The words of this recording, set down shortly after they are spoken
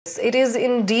It is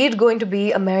indeed going to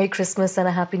be a Merry Christmas and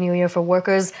a Happy New Year for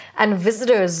workers and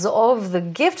visitors of the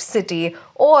Gift City,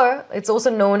 or it's also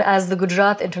known as the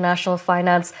Gujarat International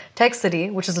Finance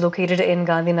Tec-City, which is located in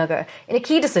Gandhinagar. In a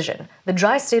key decision, the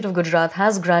dry state of Gujarat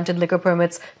has granted liquor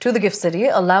permits to the Gift City,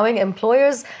 allowing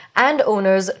employers and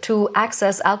owners to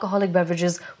access alcoholic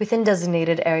beverages within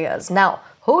designated areas. Now,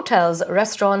 hotels,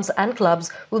 restaurants and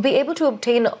clubs will be able to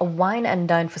obtain a wine and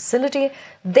dine facility.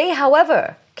 They,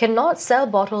 however, cannot sell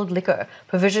bottled liquor.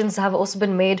 Provisions have also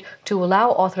been made to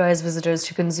allow authorized visitors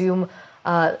to consume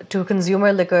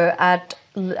consumer liquor at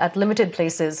limited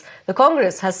places. The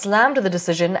Congress has slammed the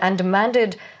decision and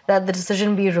demanded that the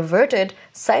decision be reverted,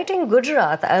 citing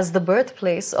Gujarat as the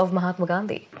birthplace of Mahatma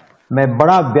Gandhi. मैं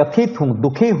बड़ा व्यथित हूं,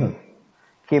 दुखी हूं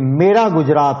कि मेरा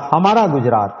गुजरात, हमारा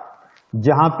गुजरात,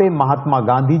 जहां पे महात्मा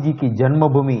गांधी जी की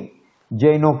जन्मभूमि,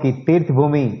 जैनों की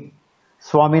तीर्थभूमि,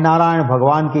 स्वामीनारायण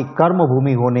भगवान की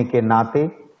कर्मभूमि होने के नाते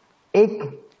एक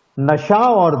नशा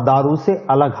और दारू से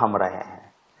अलग हम रहे हैं।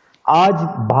 आज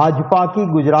भाजपा की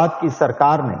गुजरात की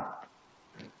सरकार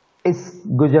ने इस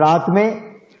गुजरात में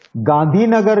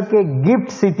गांधीनगर के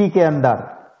गिफ्ट सिटी के अंदर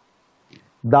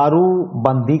दारू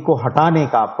बंदी को हटाने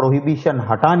का, प्रोहिबिशन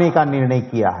हटाने का निर्णय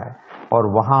किया है और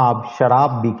वहां अब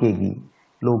शराब बिकेगी,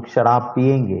 लोग शराब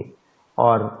पिएंगे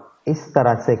और इस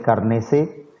तरह से करने से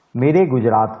मेरे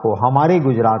गुजरात को, हमारे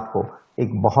गुजरात को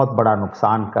एक बहुत बड़ा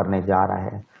नुकसान करने जा रहा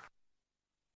है।